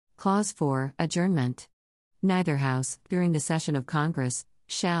Clause 4. Adjournment. Neither House, during the session of Congress,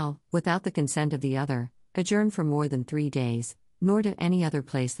 shall, without the consent of the other, adjourn for more than 3 days, nor to any other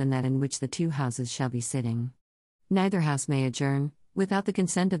place than that in which the two houses shall be sitting. Neither House may adjourn, without the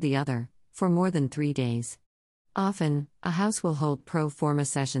consent of the other, for more than 3 days. Often, a House will hold pro forma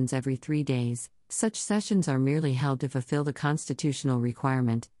sessions every 3 days. Such sessions are merely held to fulfill the constitutional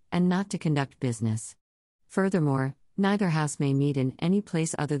requirement, and not to conduct business. Furthermore, neither House may meet in any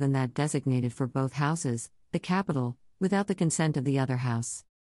place other than that designated for both Houses, the Capitol, without the consent of the other House.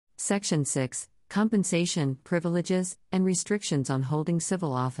 Section 6. Compensation, privileges, and restrictions on holding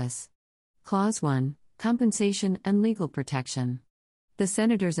civil office. Clause 1. Compensation and legal protection. The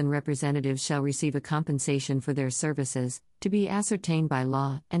senators and representatives shall receive a compensation for their services, to be ascertained by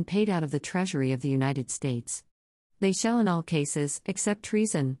law and paid out of the Treasury of the United States. They shall in all cases, except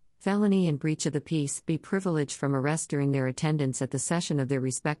treason, felony and breach of the peace, be privileged from arrest during their attendance at the session of their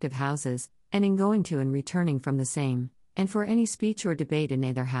respective houses, and in going to and returning from the same, and for any speech or debate in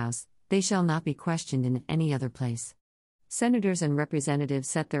either house, they shall not be questioned in any other place. Senators and representatives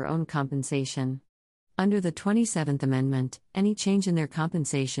set their own compensation. Under the 27th Amendment, any change in their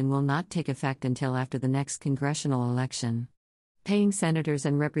compensation will not take effect until after the next congressional election. Paying senators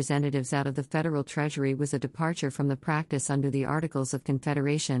and representatives out of the federal treasury was a departure from the practice under the Articles of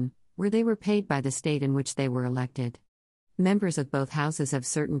Confederation, where they were paid by the state in which they were elected. Members of both houses have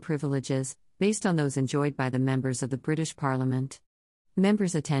certain privileges, based on those enjoyed by the members of the British Parliament.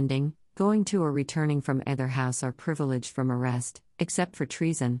 Members attending, going to or returning from either house are privileged from arrest, except for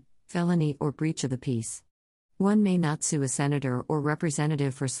treason, felony or breach of the peace. One may not sue a senator or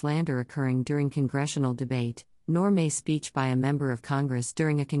representative for slander occurring during congressional debate, nor may speech by a member of Congress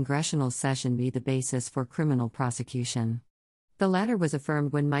during a congressional session be the basis for criminal prosecution. The latter was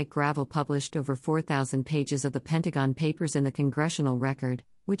affirmed when Mike Gravel published over 4,000 pages of the Pentagon Papers in the Congressional Record,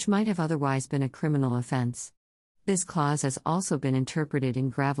 which might have otherwise been a criminal offense. This clause has also been interpreted in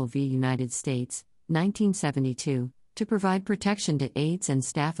Gravel v. United States, 1972, to provide protection to aides and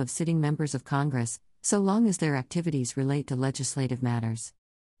staff of sitting members of Congress, so long as their activities relate to legislative matters.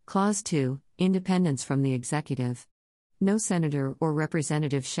 Clause 2. Independence from the executive. No senator or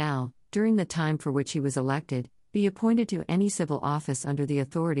representative shall, during the time for which he was elected, be appointed to any civil office under the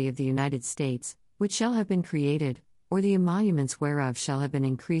authority of the United States, which shall have been created, or the emoluments whereof shall have been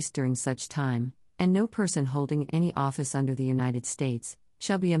increased during such time, and no person holding any office under the United States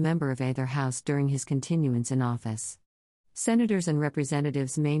shall be a member of either house during his continuance in office. Senators and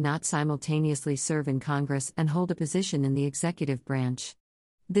representatives may not simultaneously serve in Congress and hold a position in the executive branch.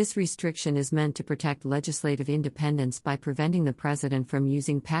 This restriction is meant to protect legislative independence by preventing the president from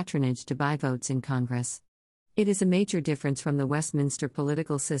using patronage to buy votes in Congress. It is a major difference from the Westminster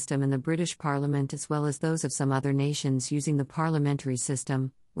political system and the British Parliament, as well as those of some other nations using the parliamentary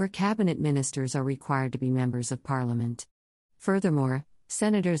system, where cabinet ministers are required to be members of Parliament. Furthermore,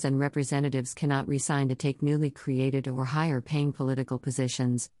 senators and representatives cannot resign to take newly created or higher-paying political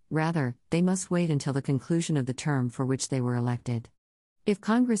positions. Rather, they must wait until the conclusion of the term for which they were elected. If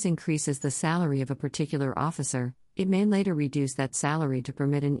Congress increases the salary of a particular officer, it may later reduce that salary to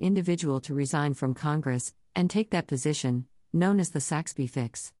permit an individual to resign from Congress and take that position, known as the Saxby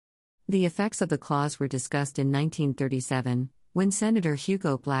fix. The effects of the clause were discussed in 1937, when Senator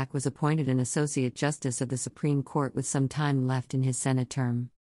Hugo Black was appointed an Associate Justice of the Supreme Court with some time left in his Senate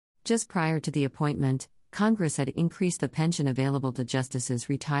term. Just prior to the appointment, Congress had increased the pension available to justices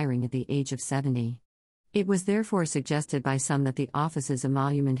retiring at the age of 70. It was therefore suggested by some that the office's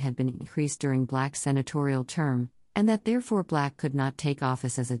emolument had been increased during Black's senatorial term, and that therefore Black could not take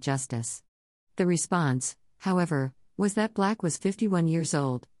office as a justice. The response, however, was that Black was 51 years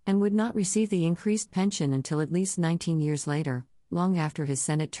old, and would not receive the increased pension until at least 19 years later, long after his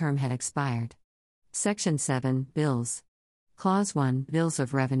Senate term had expired. Section 7. Bills. Clause 1. Bills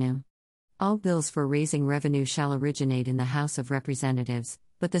of revenue. All bills for raising revenue shall originate in the House of Representatives,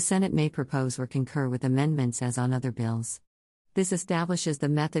 but the Senate may propose or concur with amendments as on other bills. This establishes the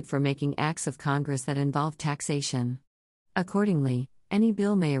method for making acts of Congress that involve taxation. Accordingly, any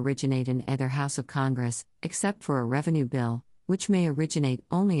bill may originate in either House of Congress, except for a revenue bill, which may originate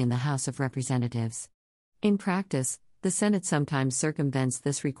only in the House of Representatives. In practice, the Senate sometimes circumvents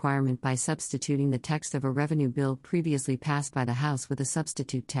this requirement by substituting the text of a revenue bill previously passed by the House with a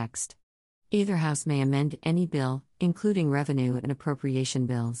substitute text. Either House may amend any bill, including revenue and appropriation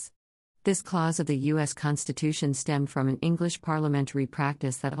bills. This clause of the U.S. Constitution stemmed from an English parliamentary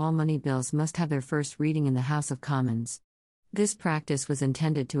practice that all money bills must have their first reading in the House of Commons. This practice was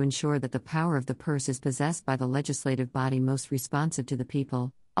intended to ensure that the power of the purse is possessed by the legislative body most responsive to the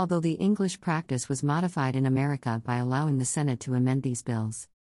people, although the English practice was modified in America by allowing the Senate to amend these bills.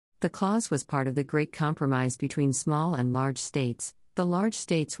 The clause was part of the Great Compromise between small and large states. The large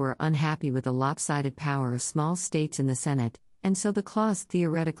states were unhappy with the lopsided power of small states in the Senate, and so the clause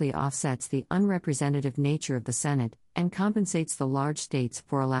theoretically offsets the unrepresentative nature of the Senate and compensates the large states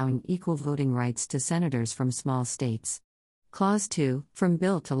for allowing equal voting rights to senators from small states. Clause 2, from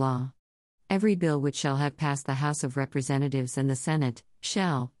bill to law. Every bill which shall have passed the House of Representatives and the Senate,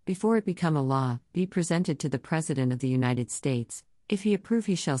 shall, before it become a law, be presented to the President of the United States. If he approve,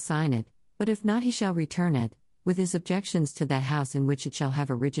 he shall sign it, but if not, he shall return it, with his objections to that House in which it shall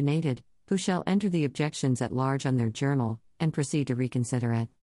have originated, who shall enter the objections at large on their journal, and proceed to reconsider it.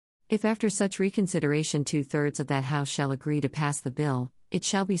 If after such reconsideration 2/3 of that House shall agree to pass the bill, it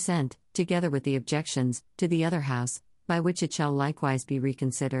shall be sent, together with the objections, to the other House, by which it shall likewise be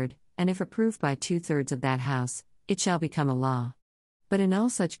reconsidered, and if approved by 2/3 of that House, it shall become a law. But in all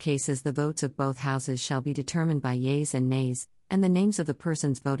such cases the votes of both Houses shall be determined by yeas and nays, and the names of the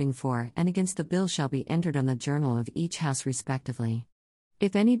persons voting for and against the bill shall be entered on the journal of each House respectively.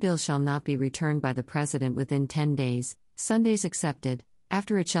 If any bill shall not be returned by the President within 10 days, Sundays excepted,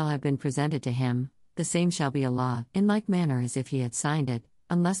 after it shall have been presented to him, the same shall be a law, in like manner as if he had signed it,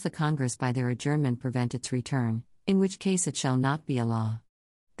 unless the Congress by their adjournment prevent its return, in which case it shall not be a law.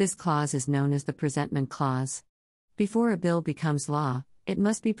 This clause is known as the presentment clause. Before a bill becomes law, it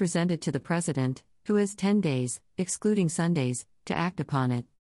must be presented to the President, who has 10 days, excluding Sundays, to act upon it.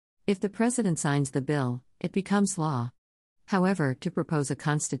 If the President signs the bill, it becomes law. However, to propose a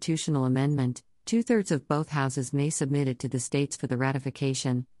constitutional amendment, 2/3 of both Houses may submit it to the states for the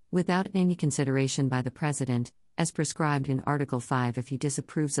ratification, without any consideration by the President, as prescribed in Article 5. If he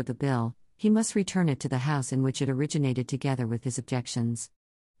disapproves of the bill, he must return it to the House in which it originated together with his objections.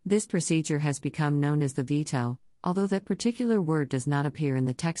 This procedure has become known as the veto, although that particular word does not appear in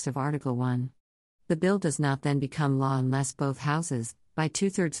the text of Article 1. The bill does not then become law unless both Houses, by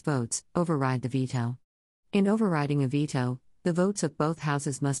 2/3 votes, override the veto. In overriding a veto, the votes of both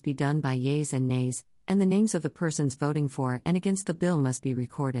Houses must be done by yeas and nays, and the names of the persons voting for and against the bill must be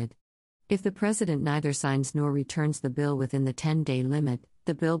recorded. If the President neither signs nor returns the bill within the 10-day limit,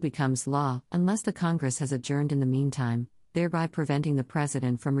 the bill becomes law unless the Congress has adjourned in the meantime, thereby preventing the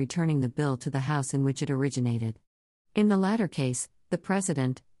President from returning the bill to the House in which it originated. In the latter case, the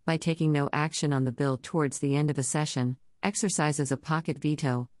President, by taking no action on the bill towards the end of a session, exercises a pocket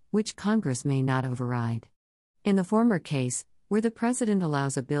veto, which Congress may not override. In the former case, where the President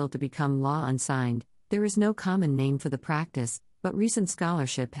allows a bill to become law unsigned, there is no common name for the practice, but recent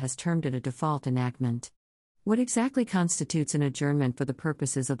scholarship has termed it a default enactment. What exactly constitutes an adjournment for the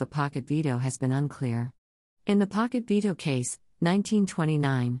purposes of the pocket veto has been unclear. In the pocket veto case,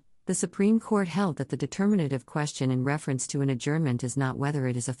 1929, the Supreme Court held that the determinative question in reference to an adjournment is not whether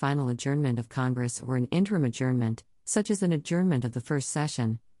it is a final adjournment of Congress or an interim adjournment, such as an adjournment of the first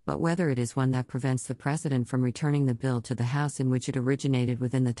session, but whether it is one that prevents the President from returning the bill to the House in which it originated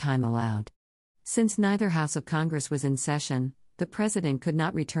within the time allowed. Since neither House of Congress was in session, the President could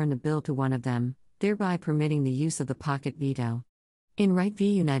not return the bill to one of them, thereby permitting the use of the pocket veto. In Wright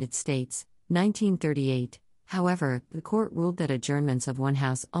v. United States, 1938, however, the court ruled that adjournments of one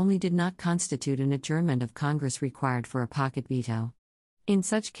House only did not constitute an adjournment of Congress required for a pocket veto. In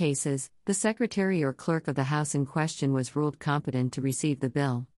such cases, the Secretary or Clerk of the House in question was ruled competent to receive the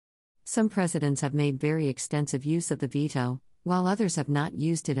bill. Some presidents have made very extensive use of the veto, while others have not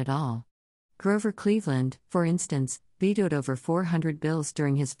used it at all. Grover Cleveland, for instance, vetoed over 400 bills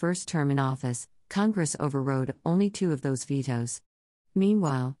during his first term in office. Congress overrode only 2 of those vetoes.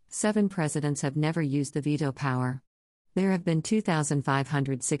 Meanwhile, 7 presidents have never used the veto power. There have been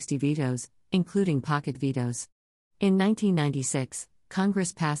 2,560 vetoes, including pocket vetoes. In 1996,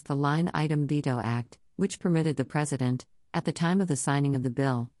 Congress passed the Line Item Veto Act, which permitted the President, at the time of the signing of the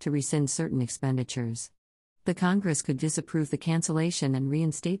bill, to rescind certain expenditures. The Congress could disapprove the cancellation and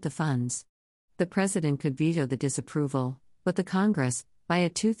reinstate the funds. The President could veto the disapproval, but the Congress, by a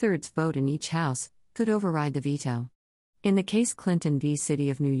 2/3 vote in each House, could override the veto. In the case Clinton v. City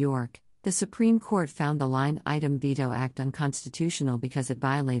of New York, the Supreme Court found the Line Item Veto Act unconstitutional because it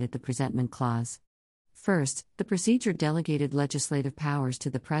violated the presentment clause. First, the procedure delegated legislative powers to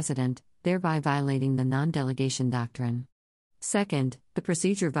the President, thereby violating the non-delegation doctrine. Second, the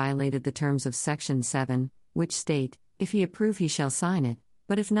procedure violated the terms of Section 7, which state, if he approve he shall sign it,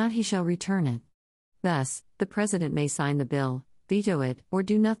 but if not he shall return it. Thus, the President may sign the bill, veto it, or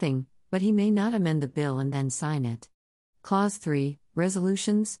do nothing, but he may not amend the bill and then sign it. Clause 3,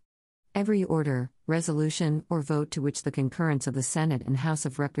 Resolutions. Every order, resolution, or vote to which the concurrence of the Senate and House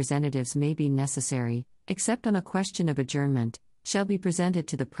of Representatives may be necessary, except on a question of adjournment, shall be presented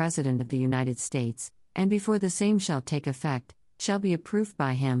to the President of the United States, and before the same shall take effect, shall be approved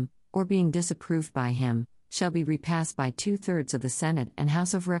by him, or being disapproved by him, shall be repassed by 2/3 of the Senate and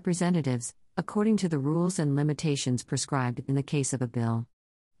House of Representatives, according to the rules and limitations prescribed in the case of a bill.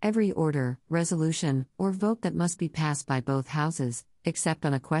 Every order, resolution, or vote that must be passed by both houses, except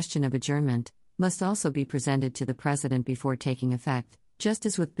on a question of adjournment, must also be presented to the President before taking effect, just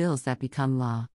as with bills that become law.